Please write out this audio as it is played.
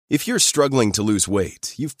If you're struggling to lose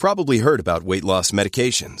weight, you've probably heard about weight loss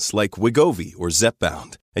medications like Wegovy or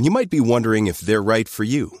Zepbound, and you might be wondering if they're right for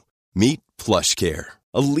you. Meet PlushCare,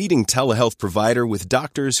 a leading telehealth provider with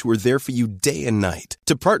doctors who are there for you day and night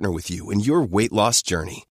to partner with you in your weight loss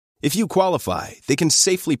journey. If you qualify, they can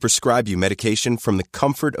safely prescribe you medication from the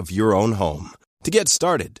comfort of your own home. To get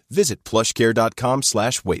started, visit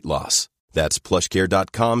plushcare.com/weightloss. That's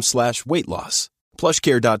plushcare.com/weightloss.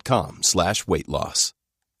 plushcare.com/weightloss.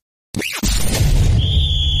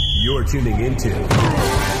 You're tuning into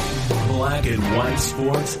Black and White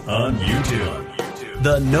Sports on YouTube.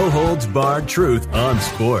 The no-holds-barred truth on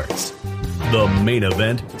sports. The main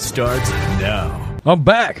event starts now. I'm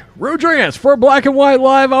back. Rodriguez for Black and White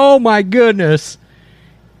Live. Oh, my goodness.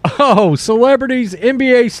 Oh, celebrities,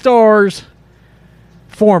 NBA stars,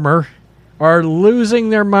 former, are losing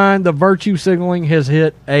their mind. The virtue signaling has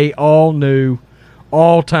hit a all-new,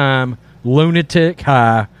 all-time lunatic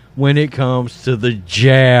high when it comes to the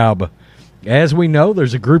jab. As we know,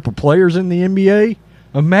 there's a group of players in the NBA.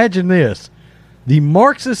 Imagine this. The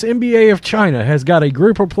Marxist NBA of China has got a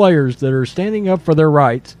group of players that are standing up for their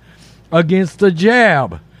rights against the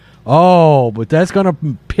jab. Oh, but that's going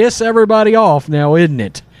to piss everybody off now, isn't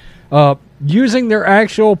it? Using their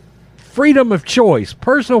actual freedom of choice,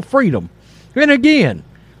 personal freedom. And again,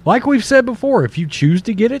 like we've said before, if you choose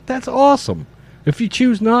to get it, that's awesome. If you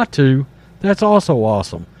choose not to, that's also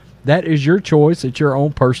awesome. That is your choice. It's your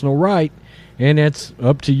own personal right. And it's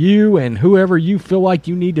up to you and whoever you feel like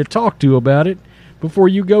you need to talk to about it before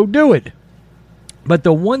you go do it. But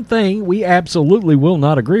the one thing we absolutely will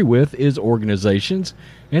not agree with is organizations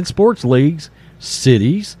and sports leagues,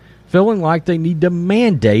 cities, feeling like they need to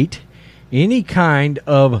mandate any kind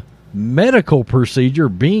of medical procedure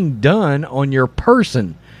being done on your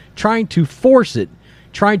person, trying to force it,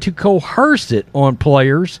 trying to coerce it on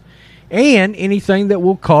players, and anything that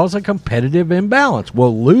will cause a competitive imbalance.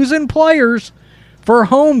 Well, losing players for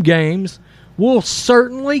home games will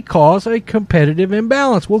certainly cause a competitive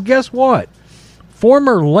imbalance. Well, guess what?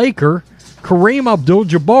 Former Laker Kareem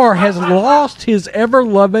Abdul-Jabbar has lost his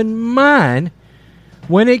ever-loving mind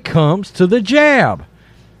when it comes to the jab.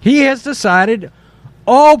 He has decided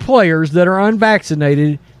all players that are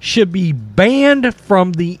unvaccinated should be banned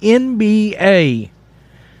from the NBA.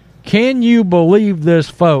 Can you believe this,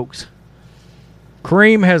 folks?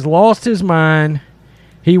 Kareem has lost his mind.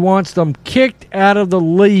 He wants them kicked out of the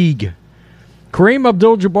league. Kareem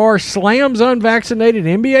Abdul-Jabbar slams unvaccinated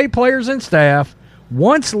NBA players and staff,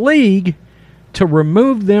 wants league to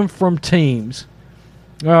remove them from teams.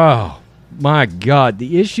 Oh, my God.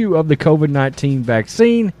 The issue of the COVID-19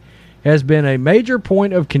 vaccine has been a major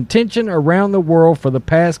point of contention around the world for the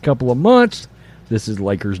past couple of months. This is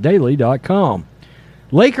LakersDaily.com.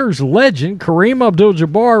 Lakers legend Kareem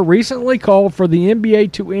Abdul-Jabbar recently called for the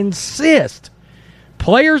NBA to insist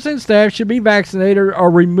players and staff should be vaccinated or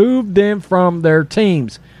remove them from their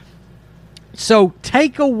teams. So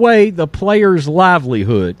take away the players'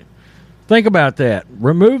 livelihood. Think about that.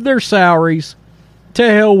 Remove their salaries. To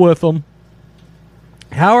hell with them.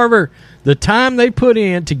 However, the time they put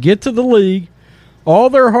in to get to the league, all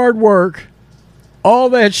their hard work, all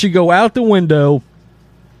that should go out the window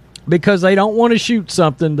because they don't want to shoot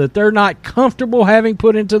something that they're not comfortable having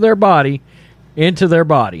put into their body.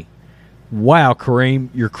 Wow, Kareem,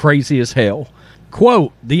 you're crazy as hell.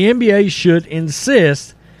 Quote, the NBA should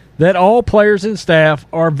insist that all players and staff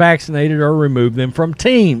are vaccinated or remove them from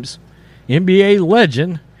teams. NBA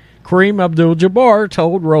legend Kareem Abdul-Jabbar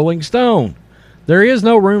told Rolling Stone, there is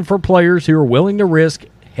no room for players who are willing to risk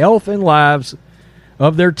health and lives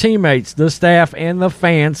of their teammates, the staff, and the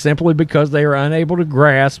fans simply because they are unable to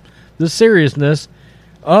grasp the seriousness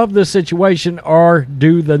of the situation or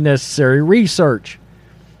do the necessary research.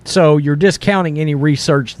 So you're discounting any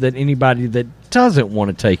research that anybody that doesn't want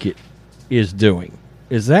to take it is doing.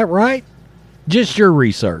 Is that right? Just your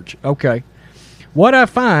research. Okay. What I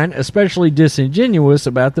find especially disingenuous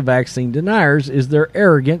about the vaccine deniers is their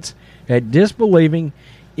arrogance at disbelieving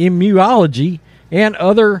immunology and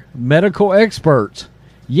other medical experts.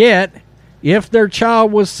 Yet, if their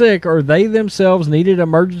child was sick or they themselves needed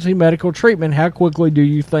emergency medical treatment, how quickly do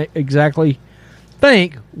you exactly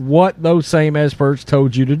think what those same experts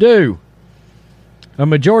told you to do? A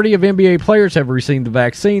majority of NBA players have received the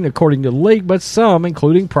vaccine, according to the league, but some,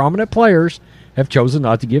 including prominent players, have chosen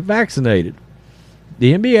not to get vaccinated.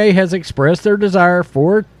 The NBA has expressed their desire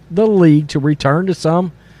for the league to return to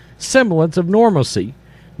some semblance of normalcy,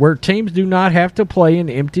 where teams do not have to play in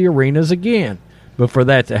empty arenas again. But for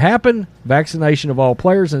that to happen, vaccination of all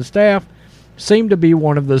players and staff seem to be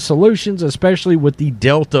one of the solutions, especially with the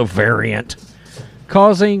Delta variant.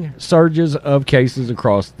 causing surges of cases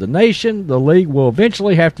across the nation. The league will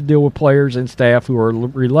eventually have to deal with players and staff who are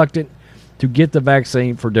reluctant to get the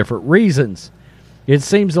vaccine for different reasons. It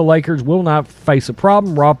seems the Lakers will not face a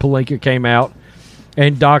problem. Rob Pelinka came out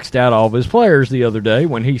and doxed out all of his players the other day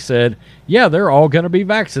when he said, yeah, they're all going to be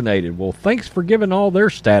vaccinated. Well, thanks for giving all their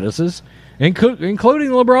statuses, including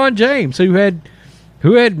LeBron James, who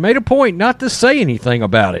had made a point not to say anything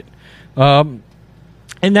about it.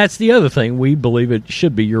 And that's the other thing. We believe it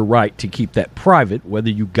should be your right to keep that private,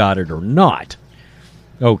 whether you got it or not.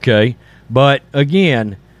 Okay? But,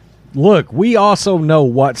 again, look, we also know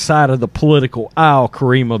what side of the political aisle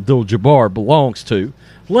Kareem Abdul-Jabbar belongs to.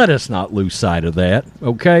 Let us not lose sight of that,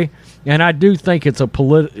 okay? And I do think it's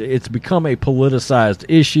become a politicized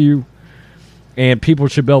issue, and people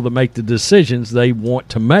should be able to make the decisions they want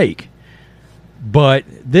to make. But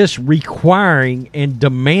this requiring and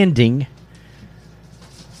demanding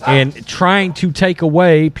and trying to take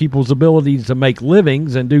away people's abilities to make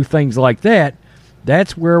livings and do things like that,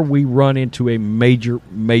 that's where we run into a major,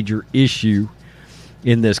 major issue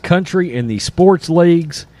in this country, in these sports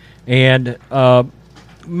leagues. And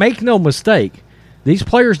make no mistake, these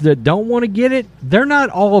players that don't want to get it, they're not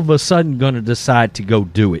all of a sudden going to decide to go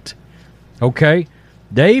do it. Okay?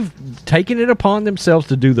 They've taken it upon themselves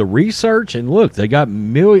to do the research, and look, they got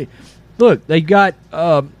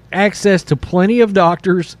access to plenty of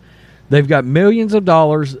doctors. They've got millions of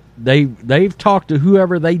dollars. They've talked to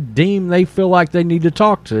whoever they deem they feel like they need to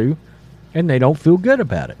talk to, and they don't feel good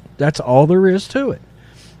about it. That's all there is to it.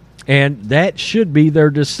 And that should be their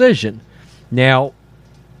decision. Now,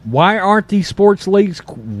 why aren't these sports leagues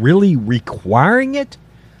really requiring it?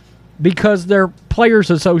 Because their players'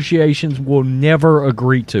 associations will never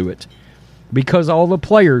agree to it. Because all the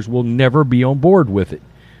players will never be on board with it.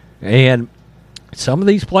 And some of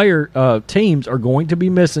these teams are going to be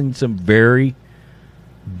missing some very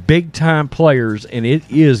big-time players, and it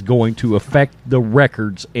is going to affect the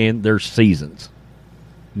records and their seasons,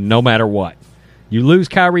 no matter what. You lose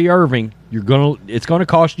Kyrie Irving, it's going to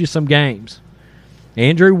cost you some games.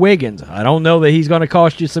 Andrew Wiggins, I don't know that he's going to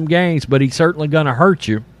cost you some games, but he's certainly going to hurt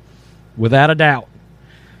you, without a doubt.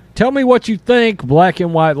 Tell me what you think, Black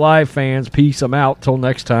and White Live fans. Peace. I'm out. Till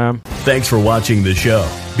next time. Thanks for watching the show.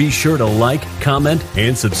 Be sure to like, comment,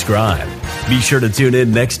 and subscribe. Be sure to tune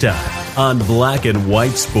in next time on Black and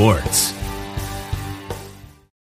White Sports.